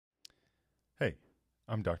Hey,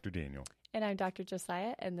 I'm Dr. Daniel. And I'm Dr.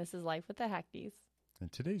 Josiah, and this is Life with the Hackneys.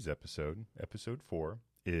 And today's episode, episode 4,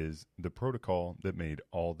 is the protocol that made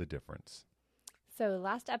all the difference. So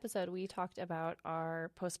last episode, we talked about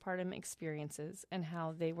our postpartum experiences and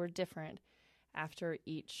how they were different after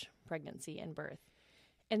each pregnancy and birth.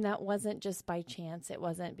 And that wasn't just by chance. It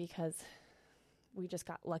wasn't because we just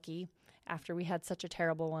got lucky after we had such a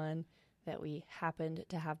terrible one that we happened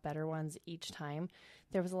to have better ones each time.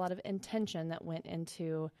 There was a lot of intention that went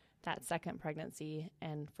into that second pregnancy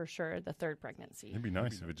and for sure the third pregnancy. It'd be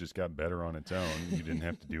nice if it just got better on its own. You didn't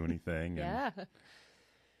have to do anything. Yeah.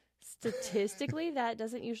 Statistically, that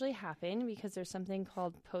doesn't usually happen because there's something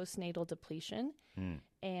called postnatal depletion.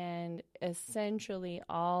 And essentially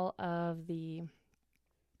all of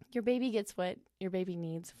your baby gets what your baby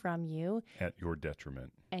needs from you. At your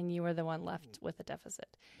detriment. And you are the one left with a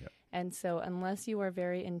deficit. Yep. And so unless you are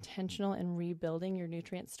very intentional in rebuilding your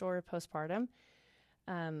nutrient store postpartum,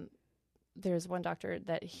 there's one doctor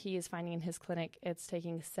that he is finding in his clinic, it's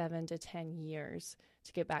taking 7 to 10 years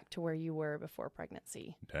to get back to where you were before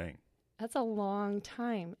pregnancy. Dang. That's a long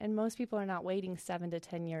time. And most people are not waiting 7 to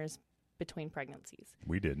 10 years between pregnancies.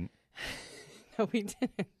 We didn't. No, we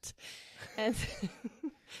didn't. And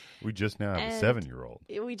we just now have a 7-year-old.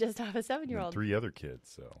 We just have a 7-year-old. And 3 other kids,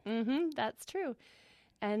 so. That's true.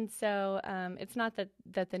 And so it's not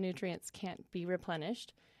that the nutrients can't be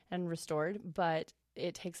replenished and restored, but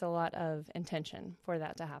it takes a lot of intention for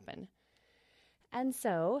that to happen. And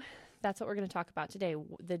so that's what we're going to talk about today,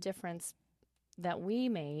 the difference that we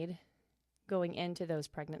made going into those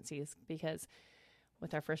pregnancies, because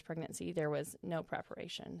with our first pregnancy, there was no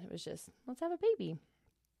preparation. It was just, let's have a baby.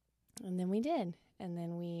 And then we did. And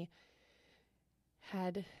then we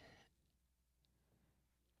had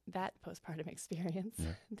that postpartum experience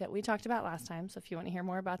that we talked about last time. So if you want to hear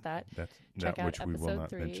more about that, check out which we will not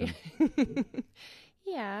 3. mention.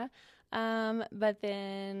 Yeah. But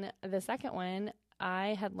then the second one,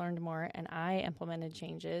 I had learned more and I implemented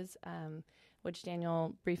changes, which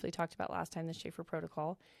Daniel briefly talked about last time, the Schaefer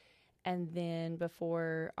protocol. And then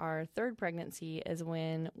before our third pregnancy is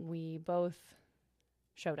when we both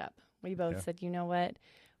showed up. We both said, you know what?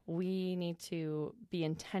 We need to be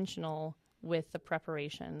intentional with the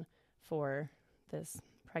preparation for this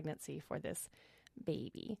pregnancy, for this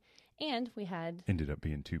baby. And we ended up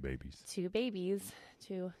being 2 babies. 2 babies,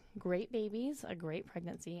 2 great babies, a great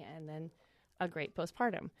pregnancy, and then a great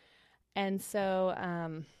postpartum. And so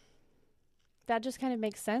that just kind of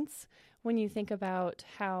makes sense when you think about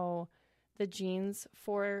how the genes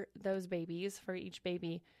for those babies, for each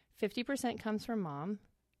baby, 50% comes from mom.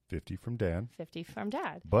 50 from dad. 50 from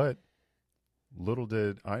dad. But little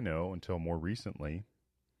did I know until more recently,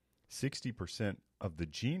 60% of the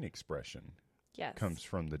gene expression comes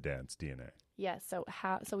from the dad's DNA. Yes. So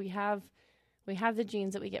we have the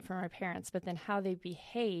genes that we get from our parents, but then how they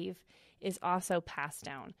behave is also passed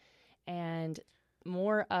down. And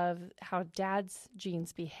more of how dad's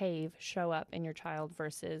genes behave show up in your child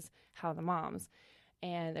versus how the mom's.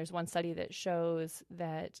 And there's one study that shows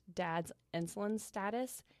that dad's insulin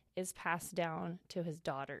status is passed down to his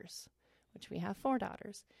daughters, which we have 4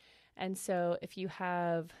 daughters. And so if you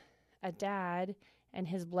have a dad and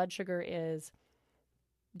his blood sugar is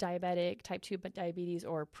diabetic, type 2 diabetes,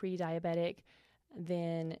 or pre-diabetic,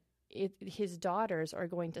 then his daughters are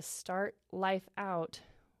going to start life out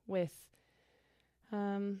with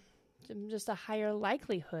just a higher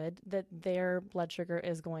likelihood that their blood sugar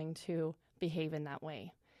is going to behave in that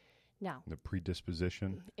way. Now, the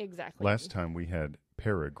predisposition. Exactly. Last time we had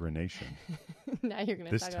peregrination. Now you're going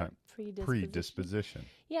to talk about predisposition.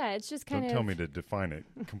 Yeah, it's just kind of. Don't tell me to define it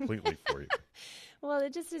completely for you. Well,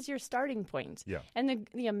 it just is your starting point. Yeah. And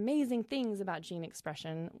the amazing things about gene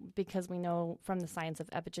expression, because we know from the science of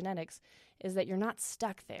epigenetics, is that you're not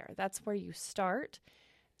stuck there. That's where you start.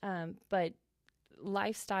 But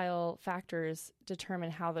lifestyle factors determine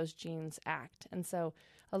how those genes act. And so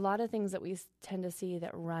a lot of things that we tend to see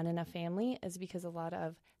that run in a family is because a lot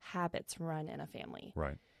of habits run in a family.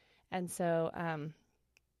 Right. And so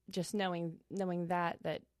just knowing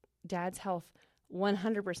that dad's health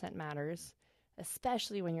 100% matters,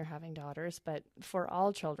 especially when you're having daughters, but for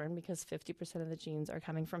all children, because 50% of the genes are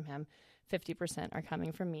coming from him, 50% are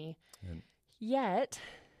coming from me. Yet,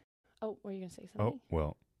 were you going to say something? Oh,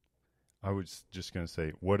 well, I was just going to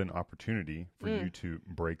say, what an opportunity for you to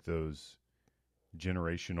break those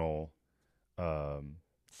generational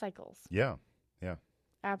cycles. Yeah.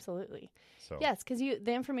 Absolutely. So yes, because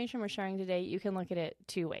the information we're sharing today, you can look at it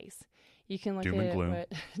 2 ways. You can look doom at and gloom.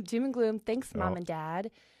 Doom and gloom. Thanks, Mom and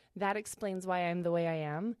Dad. That explains why I'm the way I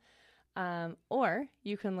am. Or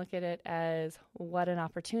you can look at it as what an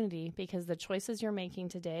opportunity, because the choices you're making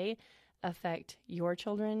today affect your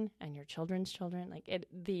children and your children's children.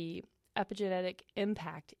 The epigenetic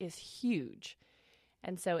impact is huge.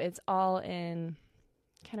 And so it's all in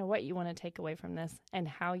kind of what you want to take away from this and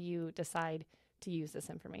how you decide to use this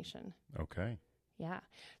information. Okay. Yeah.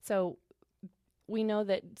 So we know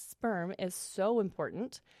that sperm is so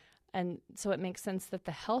important. And so it makes sense that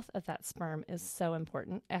the health of that sperm is so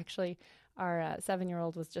important. Actually, our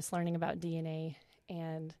 7-year-old was just learning about DNA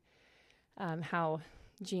and how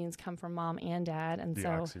genes come from mom and dad. And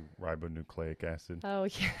deoxyribonucleic acid. Oh,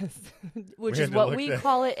 yes. Which is what we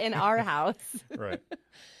call it in our house. Right.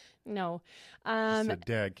 No. She said,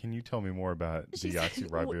 Dad, can you tell me more about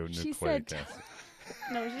deoxyribonucleic acid?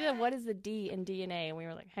 No, she said, what is the D in DNA? And we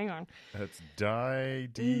were like, hang on. That's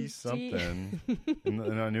D something.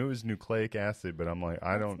 and I knew it was nucleic acid, but I'm like,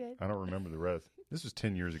 I don't remember the rest. This was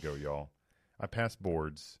 10 years ago, y'all. I passed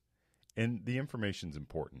boards, and the information's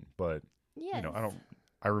important, but yes.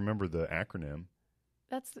 I remember the acronym.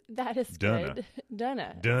 That is Dunna. Good.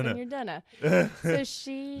 Dunna. Dunna. And you're Dunna. So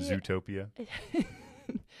she Zootopia.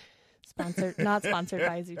 Not sponsored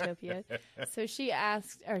by Zootopia. So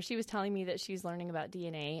she was telling me that she's learning about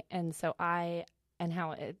DNA, and so how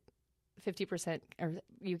 50% or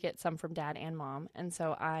you get some from dad and mom. And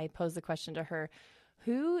so I posed the question to her,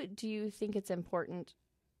 who do you think it's important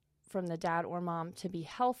from the dad or mom to be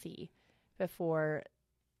healthy before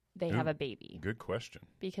they have a baby? Good question.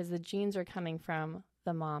 Because the genes are coming from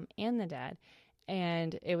the mom and the dad.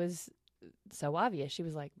 And it was so obvious. She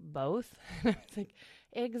was like, both? And I was like,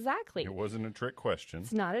 exactly. It wasn't a trick question.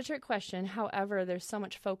 It's not a trick question. However, there's so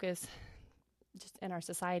much focus just in our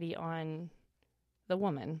society on the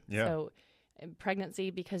woman. Yeah. So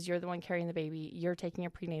pregnancy, because you're the one carrying the baby, you're taking a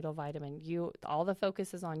prenatal vitamin. All the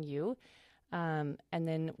focus is on you. And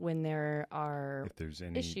then when there are if there's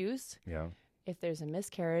any issues, yeah. If there's a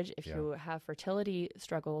miscarriage, if you have fertility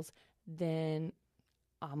struggles, then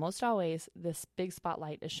almost always this big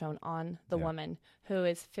spotlight is shown on the woman, who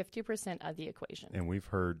is 50% of the equation. And we've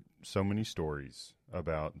heard so many stories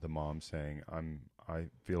about the mom saying, I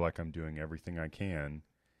feel like I'm doing everything I can.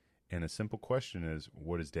 And a simple question is,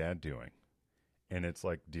 what is dad doing? And it's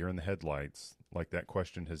like deer in the headlights, like that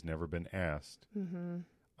question has never been asked. Mm-hmm.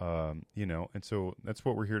 And so that's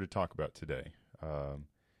what we're here to talk about today.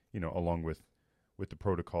 Along with the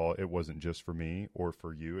protocol, it wasn't just for me or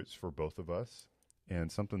for you, it's for both of us.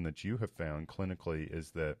 And something that you have found clinically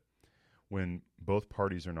is that when both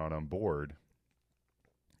parties are not on board,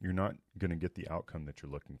 you're not going to get the outcome that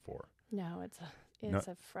you're looking for. No, it's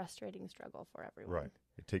a frustrating struggle for everyone. Right.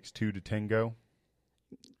 It takes 2 to tango.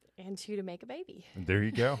 And 2 to make a baby. And there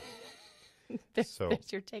you go. There's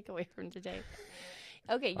your takeaway from today.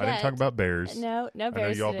 Okay, I didn't talk about bears. No bears. I know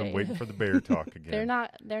y'all today. been waiting for the bear talk again. They're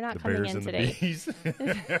not the coming bears in and today. The bees.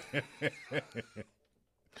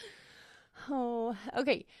 Oh,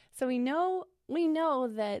 okay. So we know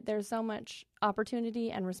that there's so much opportunity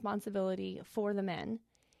and responsibility for the men,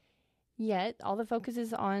 yet all the focus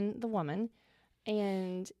is on the woman.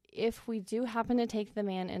 And if we do happen to take the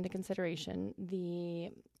man into consideration, the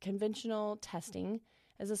conventional testing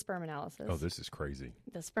is a sperm analysis. Oh, this is crazy.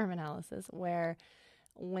 The sperm analysis, where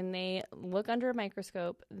when they look under a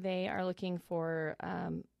microscope, they are looking for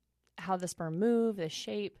how the sperm move, the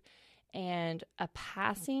shape, and a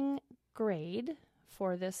passing grade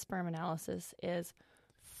for this sperm analysis is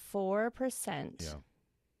 4%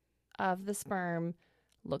 of the sperm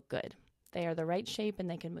look good. They are the right shape and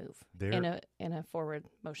they can move in a forward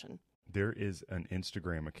motion. There is an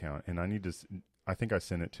Instagram account, and I think I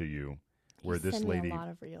sent it to you, where this send lady me a lot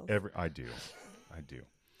of reels. I do.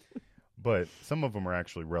 But some of them are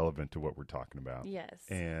actually relevant to what we're talking about. Yes.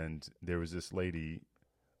 And there was this lady,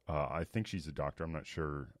 I think she's a doctor, I'm not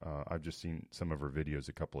sure. I've just seen some of her videos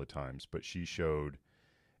a couple of times, but she showed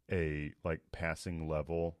a passing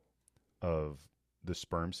level of the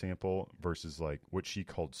sperm sample versus what she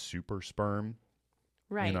called super sperm.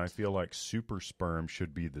 Right. And I feel like super sperm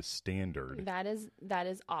should be the standard. That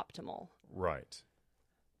is optimal. Right.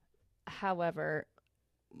 However,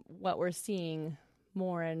 what we're seeing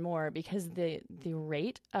more and more, because the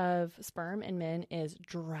rate of sperm in men is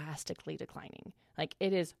drastically declining.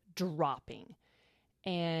 It is dropping.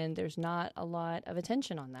 And there's not a lot of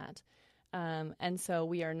attention on that. And so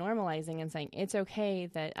we are normalizing and saying it's okay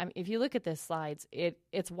that, if you look at this slides,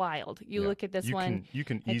 it's wild. You look at this one. You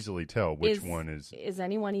can easily tell which one is. Is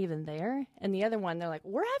anyone even there? And the other one, they're like,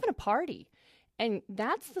 we're having a party. And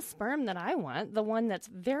that's the sperm that I want, the one that's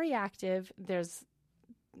very active.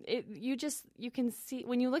 You can see,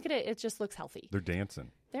 when you look at it, it just looks healthy. They're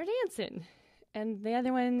dancing. and the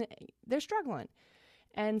other one, they're struggling.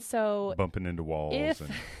 And so bumping into walls. If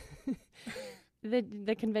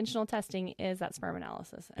the conventional testing is that sperm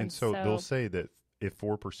analysis. And so they'll say that if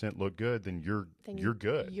 4% look good, then you're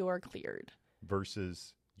good. You're cleared.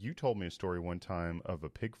 Versus you told me a story one time of a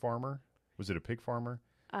pig farmer. Was it a pig farmer?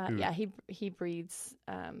 Yeah, he breeds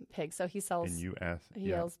pigs. So he sells. And you asked.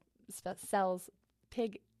 Sells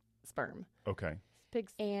pig sperm. Okay.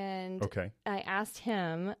 Pigs. And I asked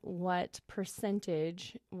him what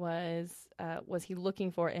percentage was he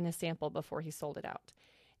looking for in a sample before he sold it out.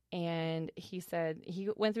 And he said he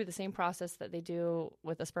went through the same process that they do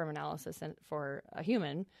with a sperm analysis for a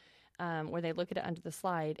human, where they look at it under the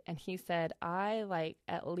slide. And he said, I like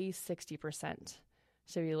at least 60%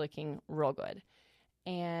 should be looking real good.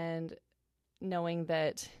 And knowing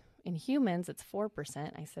that in humans it's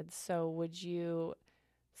 4%, I said, so would you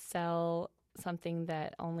sell something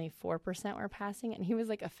that only 4% were passing? And he was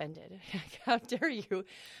like offended. How dare you?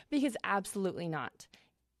 Because absolutely not.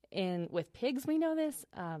 And with pigs, we know this.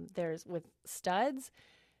 There's with studs,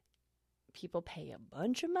 people pay a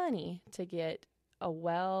bunch of money to get a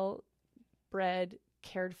well-bred,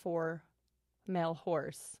 cared for male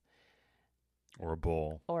horse. Or a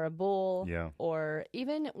bull. Yeah. Or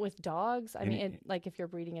even with dogs. I mean, like if you're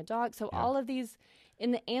breeding a dog. So all of these,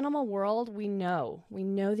 in the animal world, we know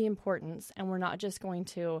the importance, and we're not just going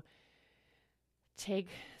to take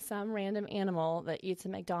some random animal that eats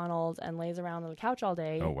at McDonald's and lays around on the couch all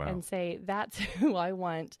day and say, that's who I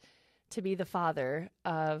want to be the father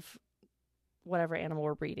of whatever animal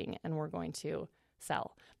we're breeding and we're going to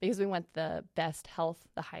sell, because we want the best health,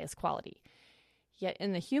 the highest quality. Yet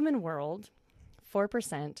in the human world,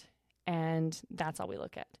 4%, and that's all we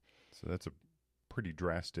look at. So that's a pretty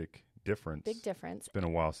drastic difference. Big difference. It's been a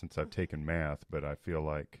while since I've taken math, but I feel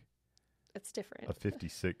like it's different. A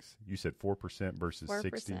 56. You said 4% versus 4%,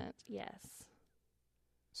 60? Yes.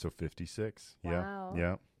 So 56. Wow.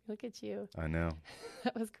 Yeah. Look at you. I know.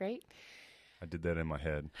 That was great. I did that in my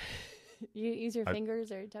head. You use your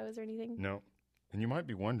fingers or toes or anything? No. And you might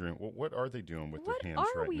be wondering, well, what are they doing with their hands right now?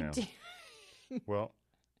 What are we doing? Well,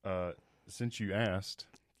 since you asked,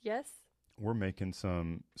 yes, we're making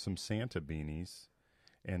some Santa beanies.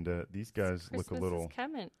 And these guys look a little. Christmas is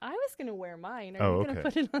coming. I was going to wear mine. Are you going to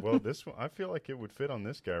put it on? Well, this one, I feel like it would fit on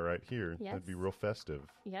this guy right here. Yes. That'd be real festive.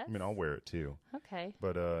 Yes. I mean, I'll wear it too. Okay.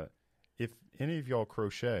 But if any of y'all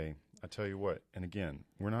crochet, I tell you what, and again,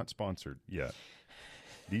 we're not sponsored yet.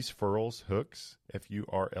 These Furls hooks,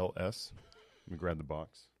 Furls. Let me grab the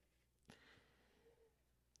box.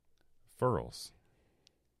 Furls.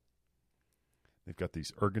 They've got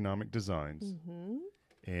these ergonomic designs. Mm-hmm.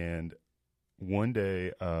 And one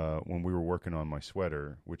day when we were working on my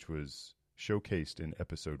sweater, which was showcased in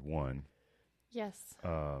episode 1. Yes.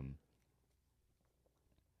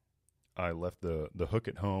 I left the hook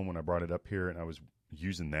at home when I brought it up here, and I was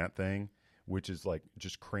using that thing, which is like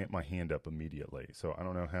just cramped my hand up immediately. So I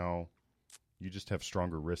don't know how. You just have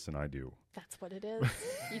stronger wrists than I do. That's what it is.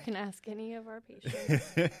 You can ask any of our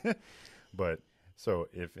patients. But so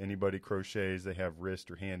if anybody crochets, they have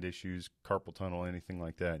wrist or hand issues, carpal tunnel, anything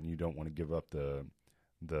like that, and you don't want to give up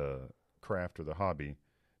the craft or the hobby,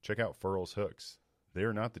 check out Furls hooks.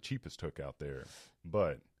 They're not the cheapest hook out there,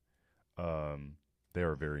 but they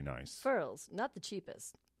are very nice. Furls, not the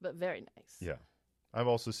cheapest, but very nice. Yeah. I've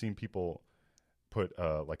also seen people put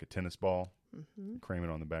like a tennis ball, cram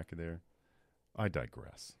it on the back of there. I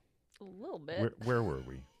digress. A little bit. Where were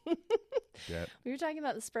we? We were talking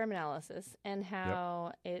about the sperm analysis and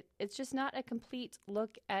how it's just not a complete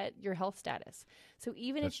look at your health status. So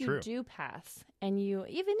even if you do pass, and even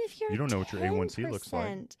if you don't know what your A1C looks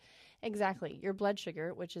like. Exactly. Your blood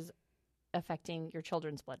sugar, which is affecting your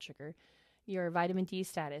children's blood sugar, your vitamin D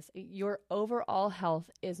status, your overall health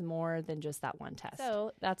is more than just that one test.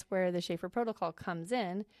 So that's where the Schaefer protocol comes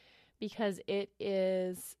in, because it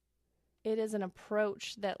is an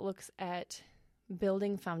approach that looks at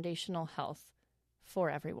building foundational health for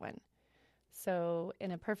everyone. So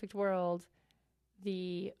in a perfect world,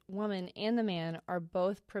 the woman and the man are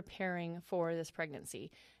both preparing for this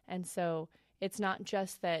pregnancy. And so it's not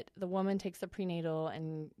just that the woman takes the prenatal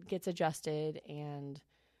and gets adjusted and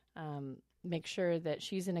make sure that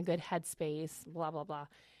she's in a good headspace, blah, blah, blah.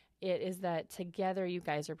 It is that together you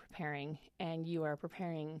guys are preparing, and you are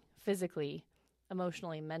preparing physically,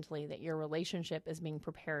 emotionally, mentally, that your relationship is being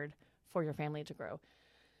prepared for your family to grow.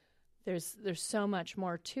 There's so much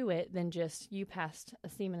more to it than just you passed a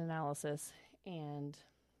semen analysis and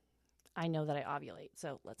I know that I ovulate,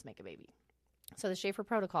 so let's make a baby. So the Schaefer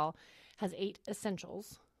protocol has 8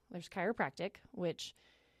 essentials. There's chiropractic, which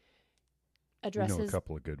addresses a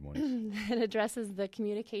couple of good ones. it addresses the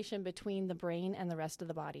communication between the brain and the rest of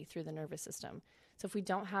the body through the nervous system. So if we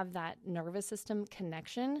don't have that nervous system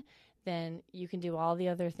connection, then you can do all the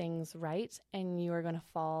other things right, and you are going to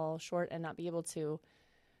fall short and not be able to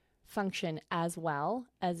function as well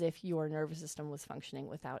as if your nervous system was functioning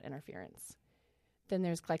without interference. Then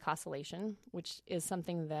there's glycosylation, which is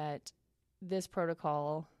something that this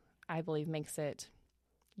protocol, I believe, makes it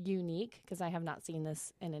unique, because I have not seen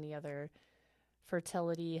this in any other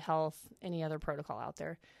fertility, health, any other protocol out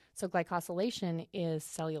there. So glycosylation is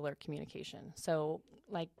cellular communication. So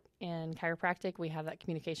like in chiropractic, we have that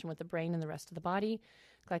communication with the brain and the rest of the body.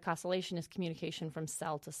 Glycosylation is communication from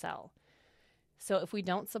cell to cell. So if we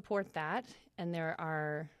don't support that, and there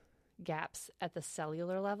are gaps at the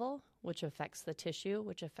cellular level, which affects the tissue,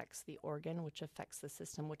 which affects the organ, which affects the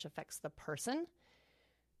system, which affects the person,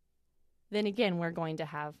 then again, we're going to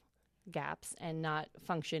have gaps and not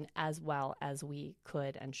function as well as we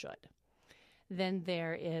could and should. Then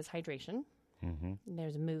there is hydration. Mm-hmm.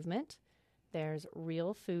 There's movement. There's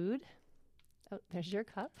real food. Oh, there's your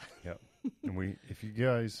cup. Yep. And if you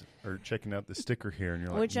guys are checking out the sticker here and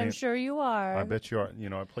you're like, which I'm sure you are. I bet you are. You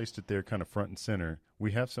know, I placed it there kind of front and center.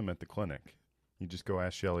 We have some at the clinic. You just go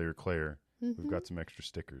ask Shelly or Claire. Mm-hmm. We've got some extra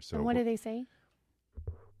stickers. So and what do they say?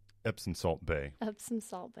 Epsom Salt Bay. Epsom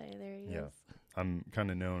Salt Bay. There he is. I'm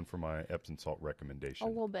kind of known for my Epsom salt recommendation. A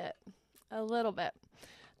little bit.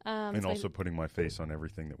 And also putting my face on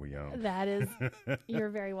everything that we own. That is, you're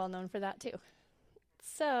very well known for that too.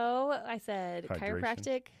 So I said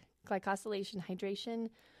chiropractic, glycosylation, hydration,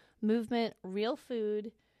 movement, real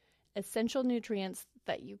food, essential nutrients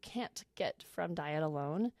that you can't get from diet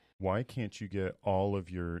alone. Why can't you get all of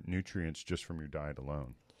your nutrients just from your diet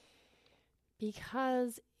alone?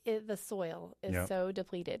 Because the soil is so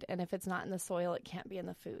depleted. And if it's not in the soil, it can't be in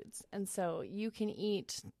the foods. And so you can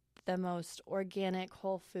eat the most organic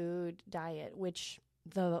whole food diet, which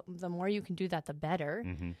the more you can do that, the better.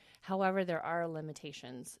 Mm-hmm. However, there are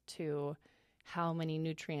limitations to how many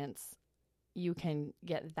nutrients you can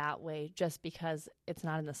get that way just because it's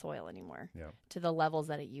not in the soil anymore to the levels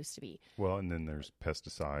that it used to be. Well, and then there's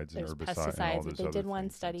pesticides and herbicides. And all those they other did one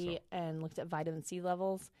things, study and looked at vitamin C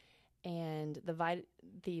levels, and the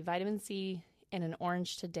vitamin C in an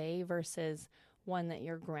orange today versus one that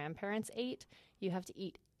your grandparents ate, you have to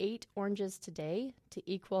eat 8 oranges today to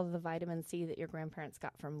equal the vitamin C that your grandparents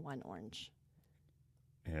got from one orange.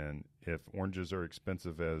 And if oranges are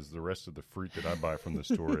expensive as the rest of the fruit that I buy from the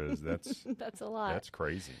store is, that's a lot. That's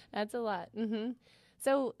crazy. That's a lot. Mm-hmm.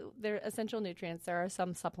 So there are essential nutrients. There are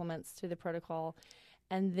some supplements to the protocol.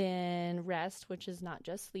 And then rest, which is not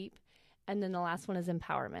just sleep. And then the last one is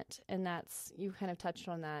empowerment. And that's, you kind of touched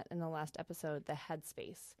on that in the last episode, the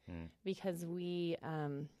headspace. Because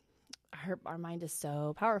our mind is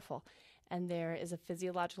so powerful. And there is a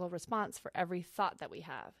physiological response for every thought that we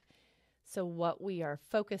have. So what we are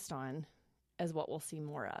focused on is what we'll see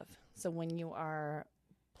more of. So when you are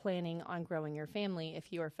planning on growing your family,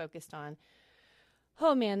 if you are focused on,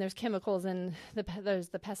 oh man, there's chemicals and there's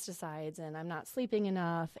the pesticides and I'm not sleeping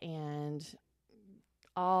enough and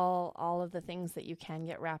all of the things that you can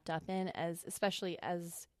get wrapped up in, especially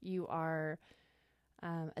as you are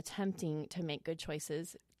attempting to make good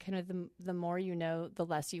choices, kind of the more you know, the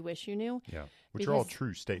less you wish you knew. Yeah, which are all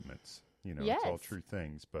true statements. You know, It's all true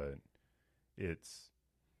things, but it's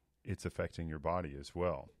affecting your body as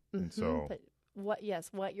well. Mm-hmm. And so, but what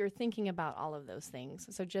you're thinking about all of those things.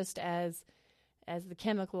 So just as the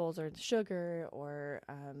chemicals or the sugar or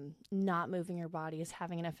not moving your body is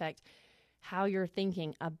having an effect, how you're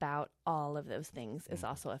thinking about all of those things is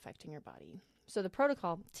also affecting your body. So the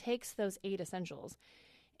protocol takes those 8 essentials,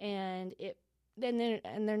 and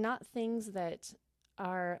they're not things that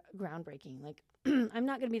are groundbreaking. Like I'm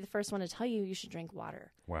not going to be the first one to tell you should drink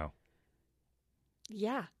water. Wow.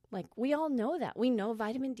 Yeah, like we all know that. We know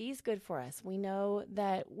vitamin D is good for us. We know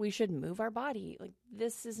that we should move our body. Like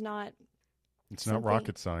this is not. It's not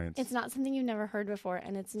rocket science. It's not something you've never heard before,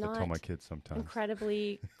 and it's not. I tell my kids sometimes.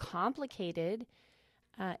 Incredibly complicated.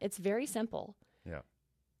 It's very simple. Yeah.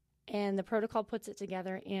 And the protocol puts it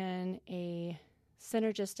together in a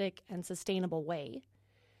synergistic and sustainable way.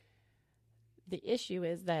 The issue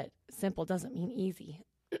is that simple doesn't mean easy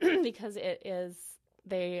because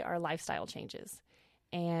they are lifestyle changes.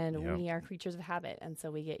 And we are creatures of habit, and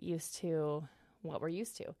so we get used to what we're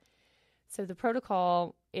used to. So the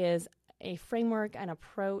protocol is a framework and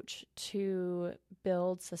approach to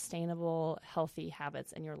build sustainable, healthy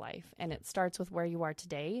habits in your life. And it starts with where you are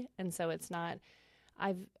today. And so it's not,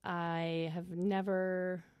 I have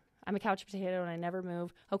never I'm a couch potato and I never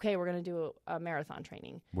move. Okay, we're going to do a marathon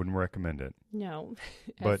training. Wouldn't recommend it. No.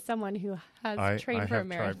 But as someone who has I trained for a have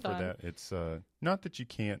marathon. tried for that. It's not that you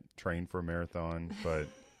can't train for a marathon, but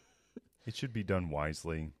it should be done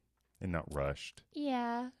wisely and not rushed.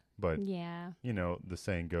 Yeah. But yeah. you know, the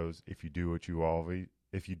saying goes, if you do what you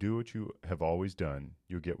have always done,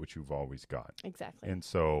 you'll get what you've always got. Exactly. And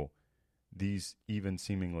so these even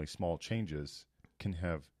seemingly small changes can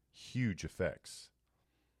have huge effects.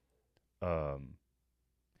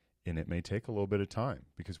 And it may take a little bit of time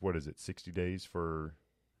because what is it? 60 days for...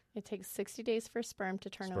 It takes 60 days for sperm to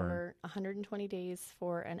turn over, 120 days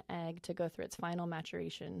for an egg to go through its final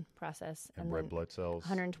maturation process. And red blood cells.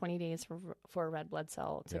 120 days for a red blood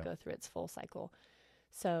cell to go through its full cycle.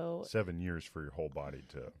 So 7 years for your whole body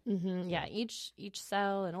to... Mm-hmm, yeah, each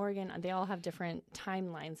cell and organ, they all have different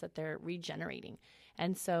timelines that they're regenerating.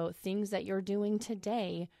 And so things that you're doing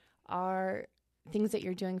today are things that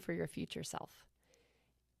you're doing for your future self.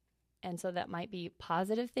 And so that might be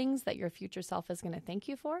positive things that your future self is going to thank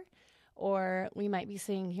you for. Or we might be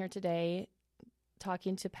sitting here today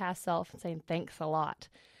talking to past self and saying, thanks a lot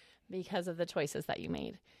because of the choices that you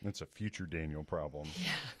made. That's a future Daniel problem.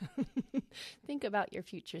 Yeah. Think about your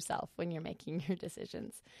future self when you're making your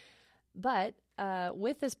decisions. But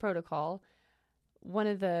with this protocol, one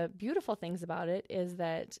of the beautiful things about it is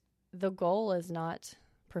that the goal is not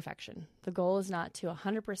perfection. The goal is not to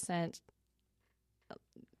 100%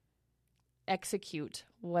 execute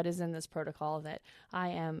what is in this protocol, that I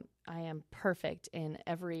am perfect in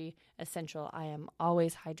every essential. I am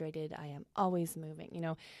always hydrated. I am always moving, you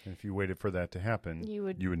know. And if you waited for that to happen, you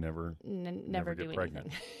would never do get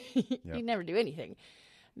pregnant. anything. You'd never do anything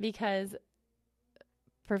because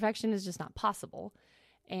perfection is just not possible.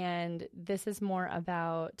 And this is more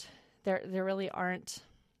about, there really aren't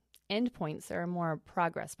end points. There are more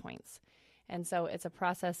progress points. And so it's a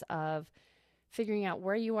process of figuring out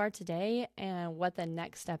where you are today and what the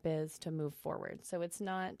next step is to move forward. So it's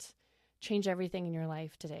not change everything in your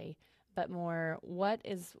life today, but more what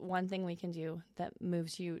is one thing we can do that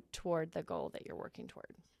moves you toward the goal that you're working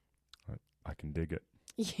toward. I can dig it.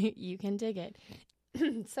 You can dig it.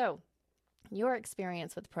 So your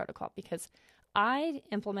experience with the protocol, because I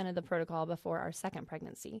implemented the protocol before our second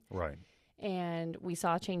pregnancy. Right. And we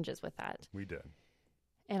saw changes with that. We did.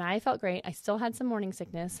 And I felt great. I still had some morning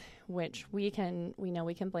sickness, which we know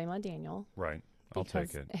we can blame on Daniel. Right. I'll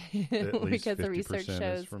take it. At least because 50% the research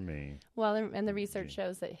shows is for me. Well, and the research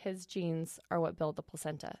shows that his genes are what build the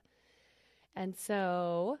placenta. And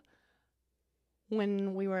so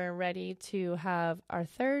when we were ready to have our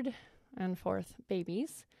third and fourth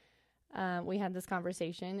babies, we had this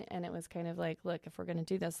conversation, and it was kind of like, look, if we're going to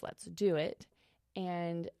do this, let's do it.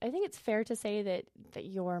 And I think it's fair to say that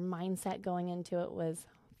your mindset going into it was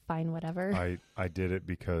fine, whatever. I did it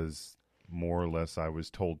because more or less I was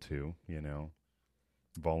told to, you know,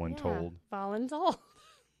 voluntold.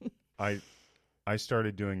 I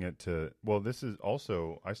started doing it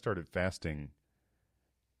I started fasting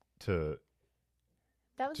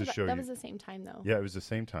that was the same time though. Yeah, it was the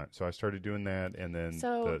same time. So I started doing that, and then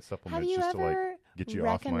the supplements have you just ever to like get you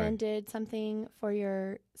off my recommended something for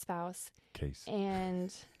your spouse case,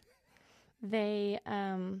 and they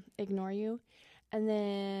ignore you, and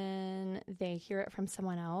then they hear it from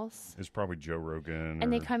someone else? It's probably Joe Rogan,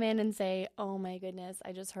 and they come in and say, "Oh my goodness,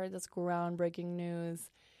 I just heard this groundbreaking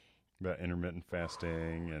news about intermittent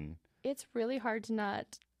fasting," and it's really hard to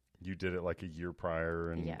not. You did it like a year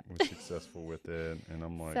prior and was successful with it. And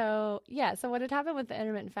I'm like... So what had happened with the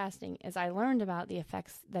intermittent fasting is I learned about the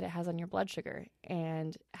effects that it has on your blood sugar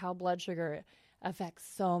and how blood sugar affects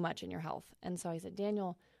so much in your health. And so I said,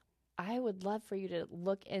 Daniel, I would love for you to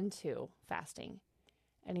look into fasting.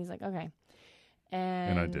 And he's like, okay.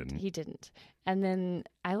 And I didn't. He didn't. And then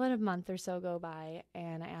I let a month or so go by,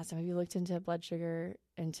 and I asked him, have you looked into blood sugar,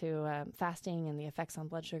 into fasting and the effects on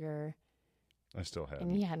blood sugar? I still hadn't.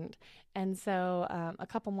 And he hadn't. And so a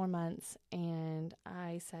couple more months, and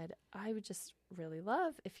I said, I would just really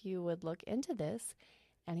love if you would look into this.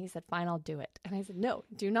 And he said, fine, I'll do it. And I said, no,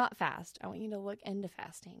 do not fast. I want you to look into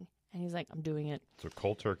fasting. And he's like, I'm doing it. So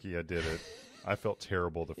cold turkey, I did it. I felt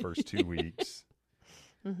terrible the first 2 weeks.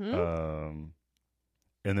 Mm-hmm.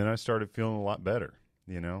 And then I started feeling a lot better,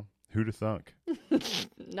 you know? Who'd have thunk?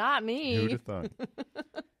 Not me. Who'd have thunk?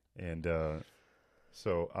 And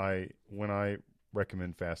so when I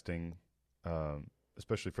recommend fasting,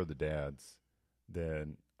 especially for the dads,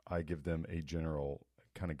 then I give them a general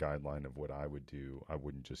kind of guideline of what I would do. I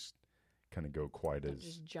wouldn't just kind of go quite as...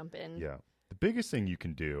 Just jump in. Yeah. The biggest thing you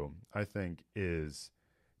can do, I think, is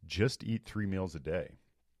just eat 3 meals a day.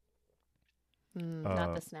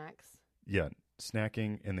 Not the snacks. Yeah.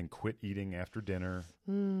 snacking and then quit eating after dinner.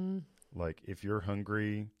 Mm. Like if you're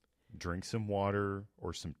hungry, drink some water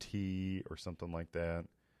or some tea or something like that.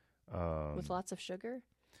 With lots of sugar?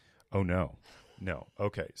 Oh, no. No.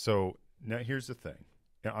 Okay. So now here's the thing.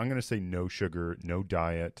 Now, I'm going to say no sugar, no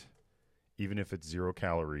diet, even if it's 0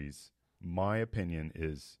 calories. My opinion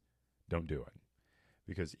is don't do it.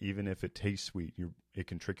 Because even if it tastes sweet, it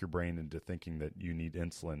can trick your brain into thinking that you need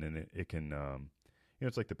insulin. And it can,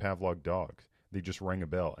 it's like the Pavlov dog. They just rang a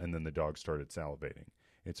bell and then the dog started salivating.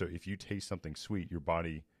 And so if you taste something sweet, your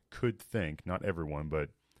body could think, not everyone, but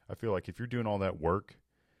I feel like if you're doing all that work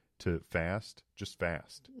to fast, just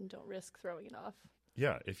fast. Don't risk throwing it off.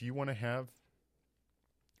 Yeah. If you want to have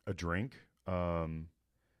a drink, then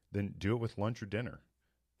do it with lunch or dinner.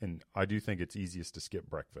 And I do think it's easiest to skip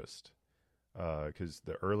breakfast because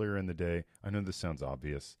the earlier in the day, I know this sounds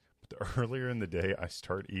obvious, but the earlier in the day I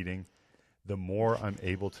start eating, the more I'm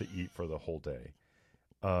able to eat for the whole day.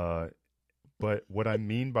 But what I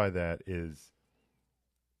mean by that is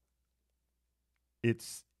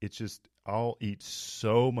it's just I'll eat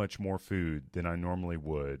so much more food than I normally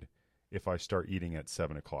would if I start eating at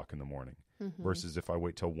 7 o'clock in the morning versus if I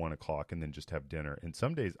wait till 1 o'clock and then just have dinner. And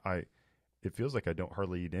some days it feels like I don't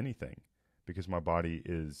hardly eat anything because my body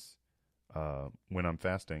is, when I'm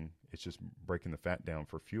fasting, it's just breaking the fat down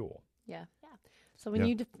for fuel. Yeah. Yeah. So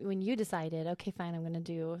when you decided, okay, fine, I'm going to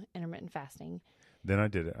do intermittent fasting. Then I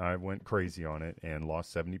did it. I went crazy on it and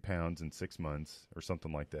lost 70 pounds in 6 months or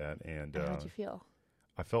something like that. And how'd you feel?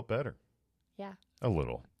 I felt better. Yeah. A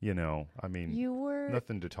little, I mean, you were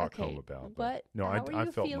nothing to talk home about. But no, how were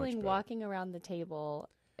you felt feeling much walking around the table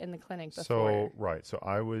in the clinic before? So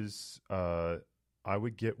I was, I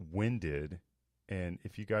would get winded. And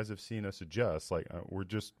if you guys have seen us adjust, like we're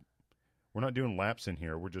not doing laps in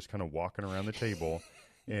here. We're just kind of walking around the table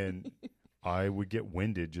and I would get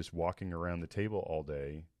winded just walking around the table all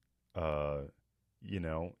day, and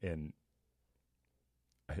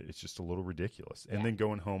it's just a little ridiculous. And then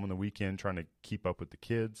going home on the weekend, trying to keep up with the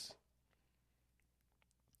kids.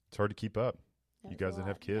 It's hard to keep up. You guys that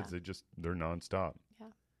have kids, they're nonstop. Yeah.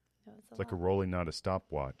 No, it's like a rolling, not a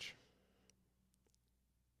stopwatch.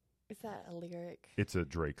 Is that a lyric? It's a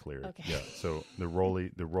Drake lyric. Okay. Yeah. So the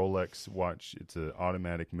Rolex watch, it's an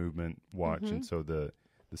automatic movement watch. And so the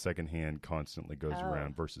second hand constantly goes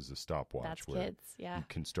around versus a stopwatch. That's where kids, yeah. You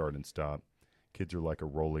can start and stop. Kids are like a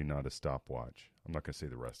rolling, not a stopwatch. I'm not going to say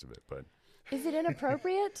the rest of it, but... Is it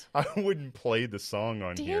inappropriate? I wouldn't play the song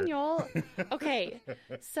on Daniel, okay.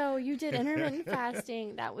 So you did intermittent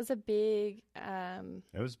fasting. That was a big...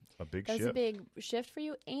 It was a big shift. That was a big shift for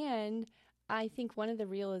you. And I think one of the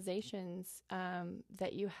realizations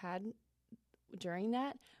that you had during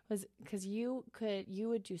that was because you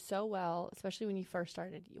would do so well, especially when you first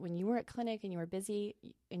started. When you were at clinic and you were busy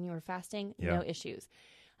and you were fasting, no issues.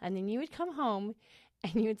 And then you would come home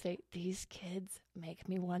and you would say, these kids make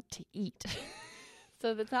me want to eat.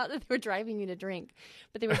 So it's not that they were driving you to drink,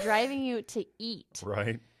 but they were driving you to eat.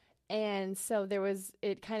 Right. And so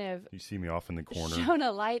it kind of... You see me off in the corner. Shone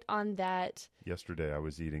a light on that. Yesterday I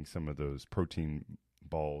was eating some of those protein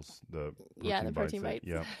balls, the protein bites.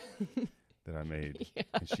 Yeah. That I made. Yeah.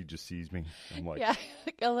 And she just sees me. I'm like... Yeah,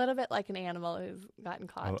 a little bit like an animal who's gotten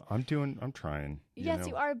caught. I'm trying. Yes,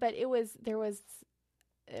 you are, but it was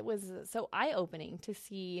so eye-opening to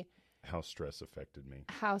see how stress affected me.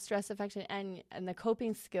 And the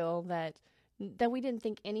coping skill that we didn't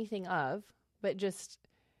think anything of, but just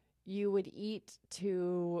you would eat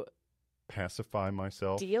to pacify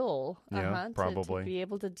myself. Deal. Probably. To be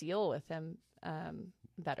able to deal with them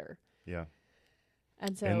better. Yeah.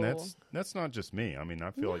 And that's not just me. I mean, I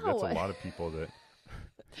feel like that's a lot of people that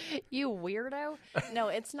you weirdo. No,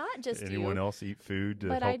 it's not just anyone else eat food to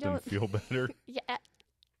help them feel better. Yeah.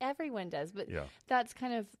 Everyone does, but that's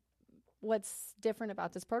kind of what's different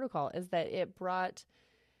about this protocol is that it brought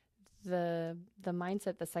the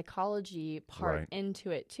mindset, the psychology part into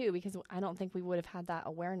it too, because I don't think we would have had that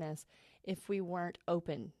awareness if we weren't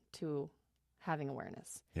open to having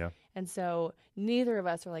awareness. Yeah. And so neither of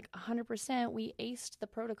us are like 100%. We aced the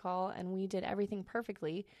protocol and we did everything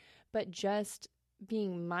perfectly, but just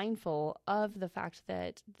being mindful of the fact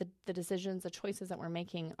that the decisions, the choices that we're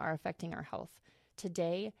making are affecting our health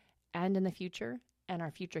today and in the future and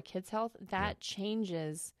our future kids' health, that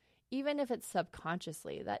changes, even if it's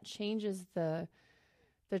subconsciously, that changes the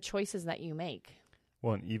choices that you make.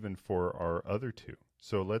 Well, and even for our other two.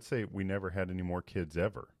 So let's say we never had any more kids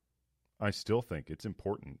ever. I still think it's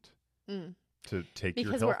important to take your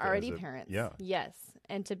health because we're already parents. Yeah. Yes.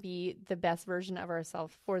 And to be the best version of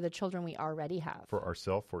ourselves for the children we already have. For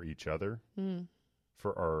ourselves, for each other,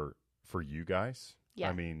 for you guys. Yeah.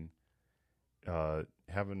 I mean,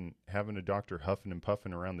 having a doctor huffing and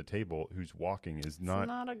puffing around the table who's walking is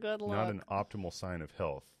not a good look. not an optimal sign of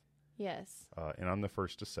health. Yes. And I'm the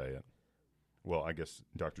first to say it. Well, I guess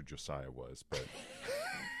Dr. Josiah was, but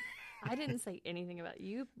I didn't say anything about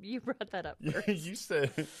you. You brought that up first. you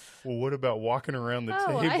said, well, what about walking around the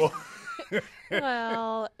Oh, table?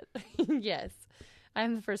 Well, yes.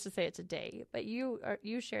 I'm the first to say it today, but you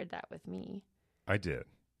shared that with me. I did.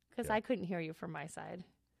 Because Yeah. I couldn't hear you from my side.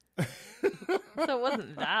 So it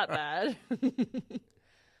wasn't that bad.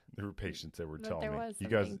 There were patients that were But telling there me, was you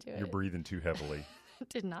guys, something to you're it." breathing too heavily. It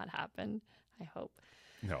did not happen, I hope.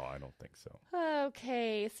 No, I don't think so.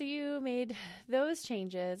 Okay, so you made those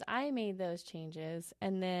changes. I made those changes.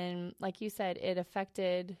 And then, like you said, it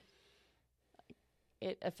affected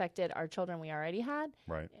our children we already had,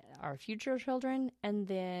 Right. our future children, and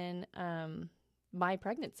then my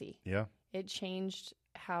pregnancy. Yeah. It changed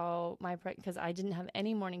how because I didn't have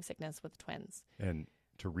any morning sickness with twins. And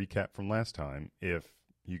to recap from last time, if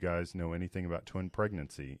you guys know anything about twin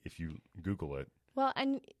pregnancy, if you Google it. Well,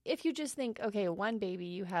 and if you just think, okay, one baby,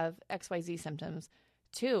 you have XYZ symptoms.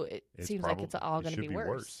 Two, it seems like it's all going to be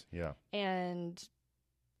worse. Yeah. And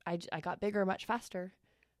I got bigger much faster.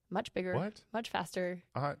 Much bigger. What? Much faster.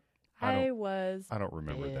 I don't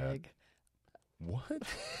remember that. big. What?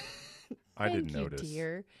 I didn't notice.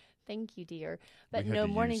 Thank you, dear. But We had no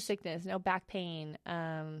to morning use- sickness, no back pain.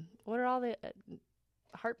 What are all the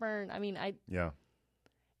heartburn? I mean,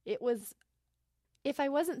 it was, if I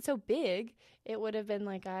wasn't so big, it would have been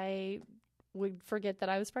like I would forget that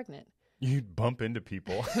I was pregnant. You'd bump into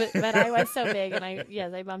people. but I was so big, and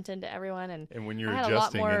I bumped into everyone. And when you're I had a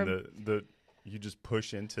lot adjusting more- and you just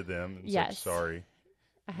push into them and Yes. say, sorry.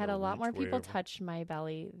 I had Or a lot reach more way people over. touch my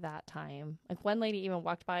belly that time. Like one lady even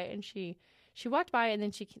walked by, and she walked by, and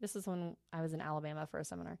then this is when I was in Alabama for a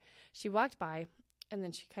seminar. She walked by, and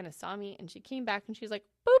then she kind of saw me, and she came back, and she's like,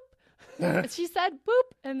 boop. She said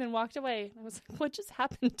boop, and then walked away. I was like, what just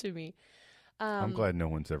happened to me? I'm glad no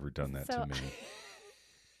one's ever done that to me.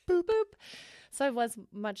 Boop, boop. So I was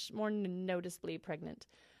much more noticeably pregnant.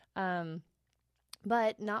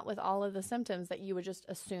 But not with all of the symptoms that you would just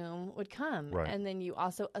assume would come. Right. And then you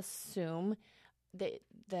also assume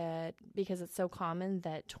that because it's so common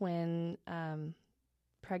that twin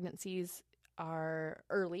pregnancies are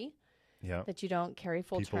early, Yeah. that you don't carry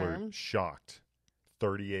full People term. are shocked.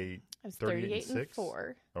 38. I was 38 38 and and 6?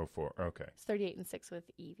 4. Oh, 4. Okay. It's 38 and 6 with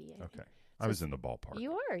Evie. I Okay. think. I was in the ballpark.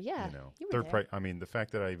 You are, yeah. You know, You were there. I mean, the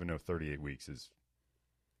fact that I even know 38 weeks is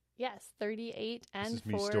Yes, 38 this and is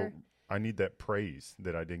me 4. still. I need that praise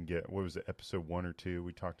that I didn't get. What was it? Episode 1 or 2?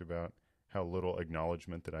 We talked about how little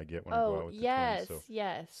acknowledgement that I get when I go out with yes, the twins.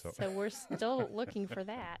 yes. so- So we're still looking for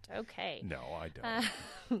that. Okay. No, I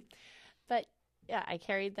don't. But yeah, I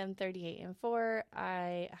carried them 38 and 4.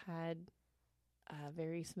 I had a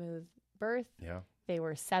very smooth birth. Yeah. They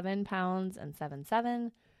were 7 pounds and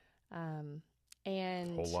 7'7".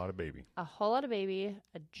 And Whole lot of baby. a whole lot of baby,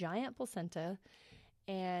 a giant placenta,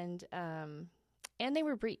 and they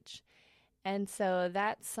were breech. And so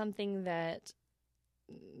that's something that's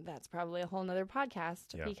probably a whole nother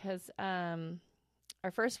podcast. Yeah. Because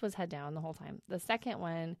our first was head down the whole time. The second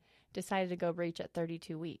one decided to go breech at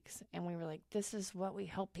 32 weeks. And we were like, this is what we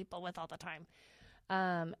help people with all the time.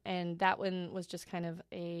 And that one was just kind of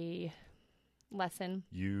a lesson.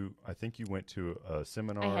 I think you went to a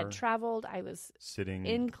seminar. I had traveled. I was sitting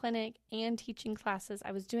in clinic and teaching classes.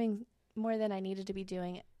 I was doing more than I needed to be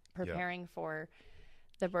doing, preparing for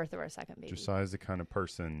the birth of our second baby. Josiah's the kind of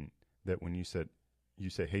person that when you say,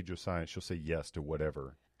 hey, Josiah, she'll say yes to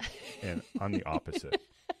whatever. And I'm the opposite.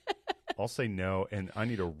 I'll say no, and I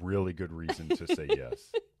need a really good reason to say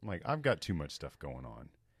yes. I'm like, I've got too much stuff going on.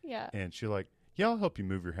 Yeah. And she's like, yeah, I'll help you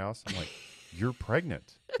move your house. I'm like, you're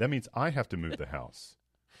pregnant. That means I have to move the house.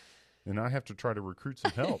 And I have to try to recruit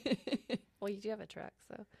some help. Well, you do have a truck,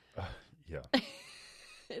 so Yeah.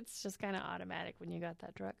 it's just kind of automatic when you got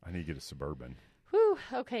that truck. I need to get a Suburban. Whew.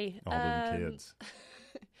 Okay. All them kids.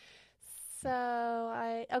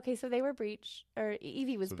 So they were breech, or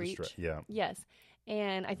Evie was So the breech. yeah. Yes.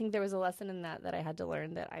 And I think there was a lesson in that I had to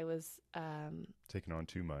learn, that I was Taking on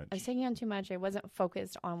too much. I was taking on too much. I wasn't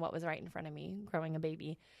focused on what was right in front of me, growing a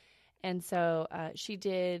baby. And so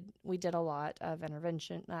we did a lot of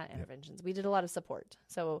interventions. We did a lot of support.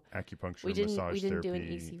 So Acupuncture, we didn't massage do therapy, an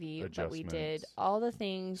ECV, but we did adjustments, all the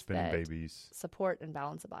things spinning that babies, support and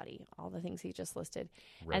balance the body, all the things he just listed.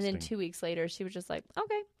 resting. And then 2 weeks later, she was just like,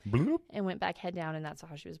 okay, Bloop. and went back head down, and that's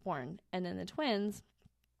how she was born. And then the twins,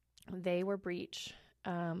 they were breech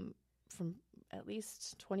from at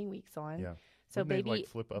least 20 weeks on. Yeah. So Wouldn't they, like,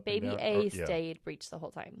 flip up and baby down? A Or- yeah. stayed breech the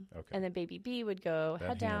whole time. Okay. And then baby B would go That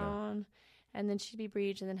head Hannah. down, and then she'd be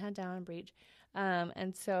breech and then head down and breech.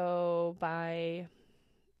 And so by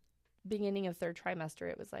beginning of third trimester,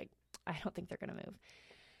 it was like, I don't think they're going to move.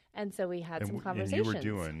 And so we had some conversations. And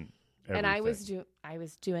you were doing everything. And I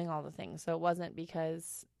was doing all the things. So it wasn't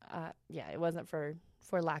because, it wasn't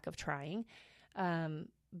for lack of trying.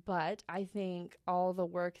 But I think all the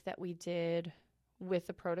work that we did with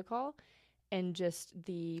the protocol and just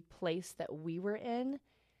the place that we were in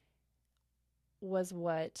was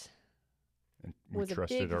what and we was a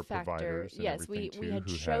trusted big our factor. providers and Yes, everything we too, had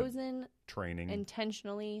who chosen had training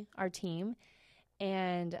intentionally our team.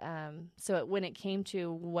 And so when it came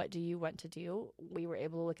to what do you want to do, we were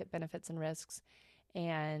able to look at benefits and risks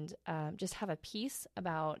and just have a peace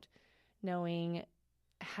about knowing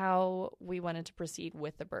how we wanted to proceed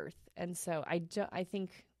with the birth. And so I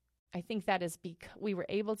think that is because we were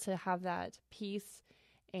able to have that peace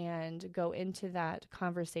and go into that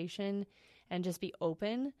conversation and just be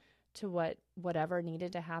open to whatever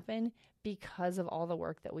needed to happen because of all the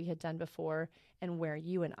work that we had done before and where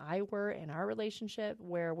you and I were in our relationship,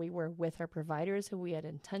 where we were with our providers who we had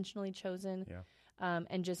intentionally chosen. Yeah.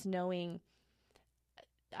 And just knowing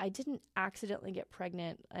I didn't accidentally get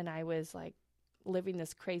pregnant and I was like living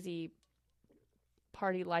this crazy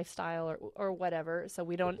party lifestyle or whatever. So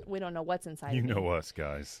we don't know what's inside You of me. know us,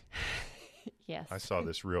 guys. Yes. I saw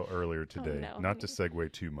this reel earlier today. no. Not to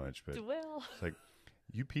segue too much, but Well, it's like,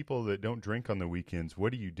 you people that don't drink on the weekends,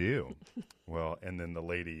 what do you do? Well, and then the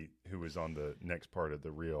lady who was on the next part of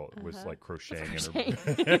the reel was like crocheting.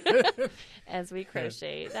 As we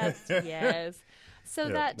crochet. That's, yes. So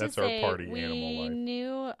Yeah, that's our party we animal life.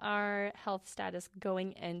 knew our health status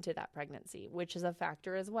going into that pregnancy, which is a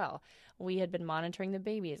factor as well. We had been monitoring the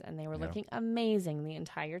babies and they were looking amazing the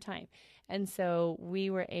entire time. And so we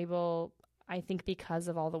were able, I think because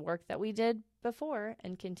of all the work that we did before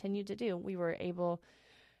and continue to do, we were able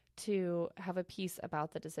to have a peace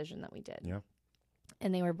about the decision that we did. Yeah.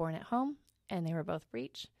 And they were born at home and they were both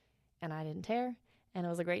breech and I didn't tear and it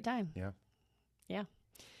was a great time. Yeah. Yeah.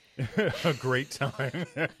 A great time.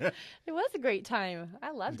 It was a great time.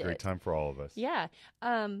 I loved it. Great time for all of us. Yeah.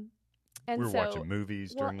 And we were so, watching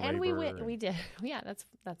movies during labor. And we did. Yeah,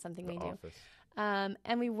 that's something we do. Office.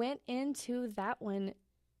 And we went into that one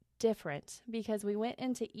different because we went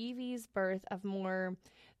into Evie's birth of more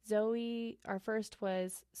Zoe. Our first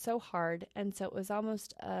was so hard. And so it was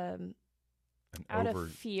almost out of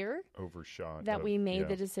fear overshot that we made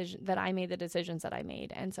the decision, that I made the decisions that I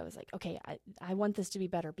made. And so it was like, okay, I want this to be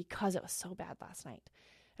better because it was so bad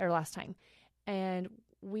last time. And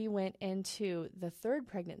we went into the third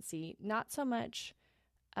pregnancy, not so much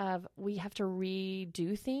of we have to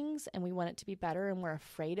redo things and we want it to be better and we're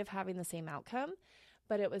afraid of having the same outcome,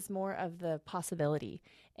 but it was more of the possibility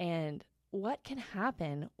and what can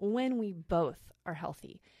happen when we both are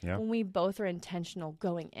healthy, when we both are intentional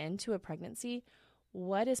going into a pregnancy.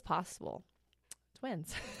 What is possible?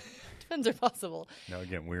 Twins. Twins are possible. Now,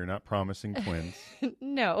 again, we're not promising twins.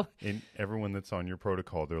 No. And everyone that's on your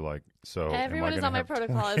protocol, they're like, so everyone who's on my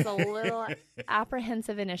protocol is a little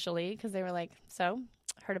apprehensive initially because they were like, so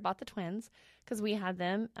heard about the twins because we had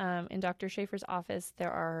them in Dr. Schaefer's office.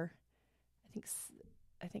 There are,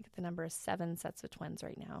 I think the number is 7 sets of twins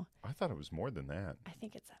right now. I thought it was more than that. I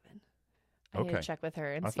think it's 7. I need to check with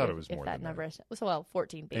her and see if that number is. So,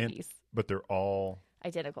 14 babies. But they're all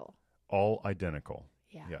identical. All identical.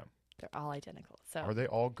 Yeah. They're all identical. So are they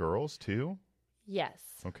all girls too? Yes.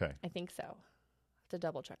 Okay. I think so. I have to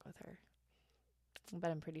double check with her.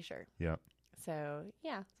 But I'm pretty sure. Yeah. So,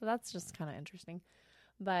 yeah. So that's just kind of interesting.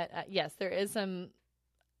 But yes, there is some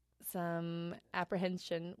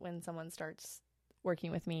apprehension when someone starts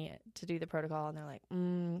working with me to do the protocol and they're like,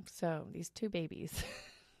 so these 2 babies.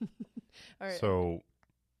 So,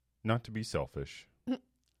 not to be selfish,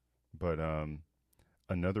 but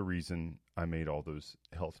another reason I made all those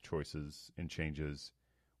health choices and changes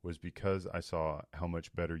was because I saw how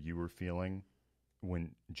much better you were feeling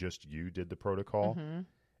when just you did the protocol,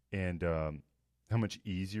 and how much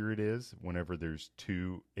easier it is whenever there's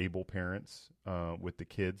 2 able parents with the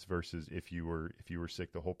kids versus if you were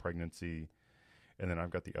sick the whole pregnancy. And then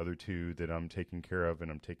I've got the other 2 that I'm taking care of,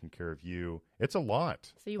 and I'm taking care of you. It's a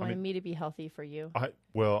lot. So you wanted me to be healthy for you?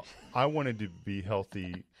 I wanted to be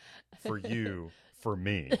healthy for you, for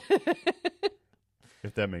me,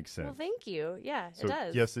 if that makes sense. Well, thank you. Yeah, so, it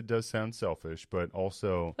does. Yes, it does sound selfish, but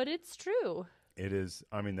also... But it's true. It is.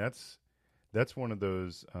 I mean, that's one of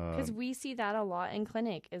those... Because we see that a lot in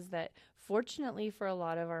clinic, is that fortunately for a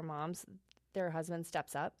lot of our moms... their husband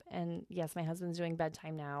steps up and yes, my husband's doing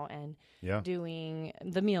bedtime now and doing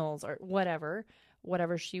the meals or whatever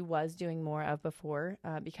she was doing more of before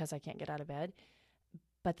because I can't get out of bed.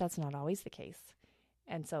 but that's not always the case.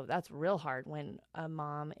 And so that's real hard when a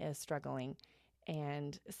mom is struggling.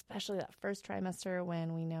 And especially that first trimester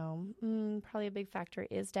when we know probably a big factor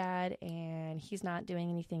is dad and he's not doing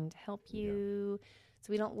anything to help you. Yeah.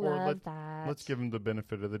 So we don't love that. Let's give him the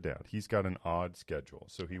benefit of the doubt. He's got an odd schedule.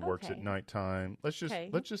 So he works at nighttime. Let's just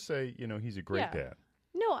say, he's a great dad.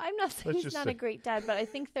 No, I'm not saying he's not a great dad, but I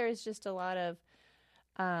think there's just a lot of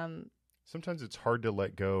sometimes it's hard to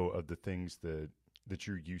let go of the things that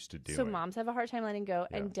you're used to doing. So moms have a hard time letting go,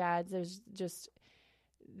 and dads, there's just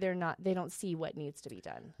they don't see what needs to be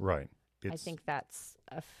done. Right. I think that's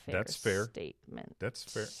a fair statement. That's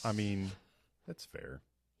fair. I mean, that's fair.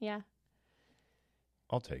 Yeah.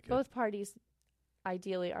 I'll take it. Both parties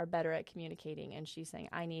ideally are better at communicating, and she's saying,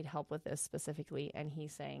 I need help with this specifically, and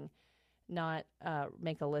he's saying, not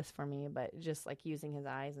make a list for me, but just like using his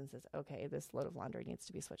eyes and says, okay, this load of laundry needs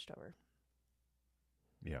to be switched over.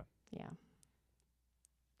 Yeah. Yeah.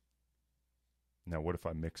 Now, what if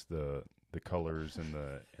I mix the colors and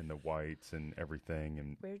the whites and everything,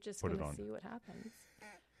 and we're just going to see what happens.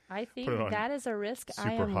 I think that that is a risk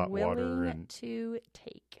I am willing to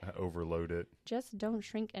take. Overload it. Just don't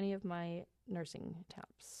shrink any of my nursing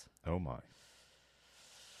taps. Oh my.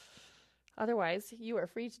 Otherwise, you are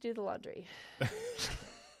free to do the laundry.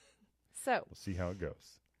 So we'll see how it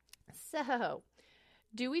goes. So,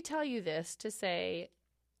 do we tell you this to say,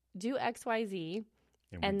 do X, Y, Z,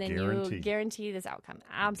 and then you guarantee this outcome?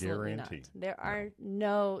 Absolutely not. There are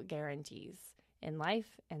no guarantees in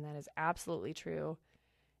life, and that is absolutely true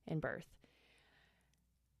in birth.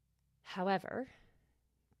 However,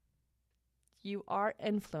 you are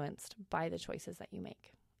influenced by the choices that you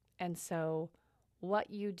make. And so what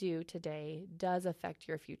you do today does affect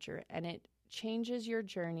your future, and it changes your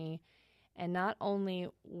journey, and not only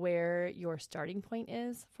where your starting point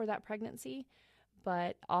is for that pregnancy,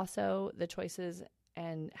 but also the choices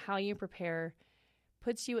and how you prepare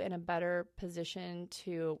puts you in a better position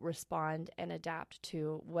to respond and adapt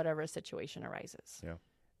to whatever situation arises. Yeah.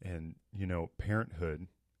 And, parenthood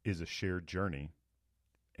is a shared journey,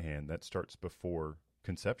 and that starts before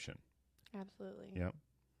conception. Absolutely. Yeah.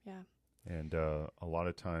 Yeah. And a lot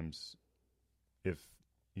of times, if,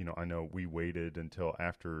 I know we waited until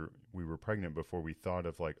after we were pregnant before we thought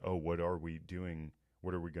of like, oh, what are we doing?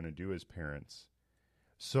 What are we going to do as parents?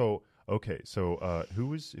 So, okay. So who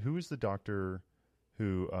was the doctor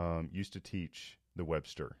who used to teach the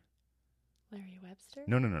Webster? Larry Webster?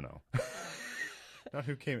 No. Not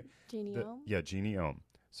who came. Jeannie Ohm? Yeah, Jeannie Ohm.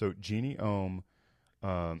 So Jeannie Ohm,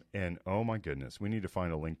 and oh my goodness, we need to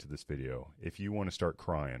find a link to this video. If you want to start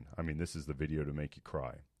crying, I mean, this is the video to make you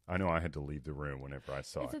cry. I know I had to leave the room whenever I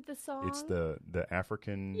saw it. Is it the song? It's the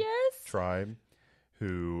African yes. tribe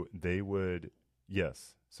who they would,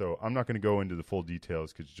 yes. So I'm not going to go into the full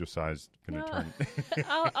details because Josiah's going to turn.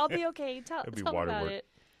 I'll be okay. Tell me about it.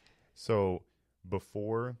 So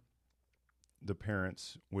before the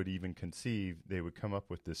parents would even conceive, they would come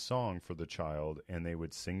up with this song for the child, and they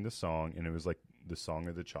would sing the song, and it was like the song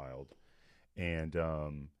of the child. And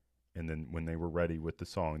then when they were ready with the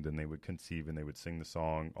song, then they would conceive, and they would sing the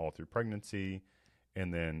song all through pregnancy,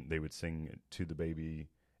 and then they would sing it to the baby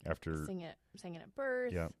after. Sing it at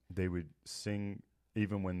birth. Yeah. They would sing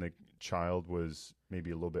even when the child was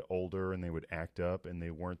maybe a little bit older, and they would act up, and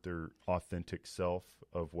they weren't their authentic self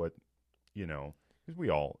of what, because we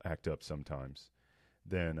all act up sometimes,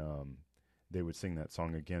 then they would sing that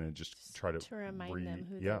song again and just try to remind them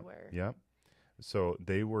who they were. Yeah. So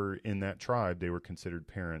they were in that tribe. They were considered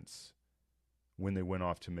parents when they went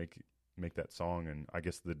off to make that song, and I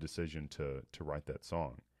guess the decision to write that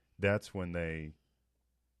song. That's when they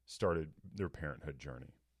started their parenthood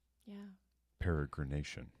journey. Yeah.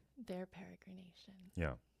 Peregrination. Their peregrination.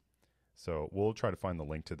 Yeah. So we'll try to find the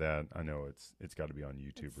link to that. I know it's got to be on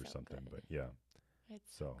YouTube or something, good. But yeah.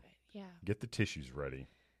 It's so good. Yeah. Get the tissues ready.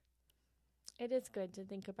 It is good to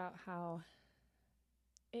think about how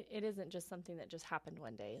it isn't just something that just happened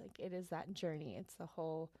one day. Like, it is that journey. It's the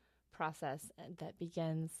whole process that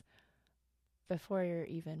begins before you're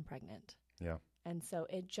even pregnant. Yeah. And so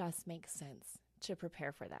it just makes sense to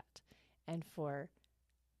prepare for that, and for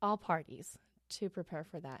all parties to prepare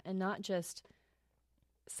for that, and not just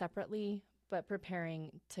separately, but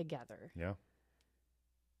preparing together. Yeah.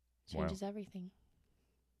 Changes everything.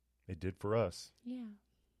 It did for us. Yeah.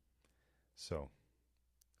 So,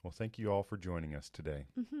 well, thank you all for joining us today.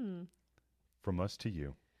 Mm-hmm. From us to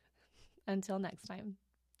you. Until next time.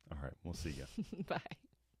 All right. We'll see you. Bye.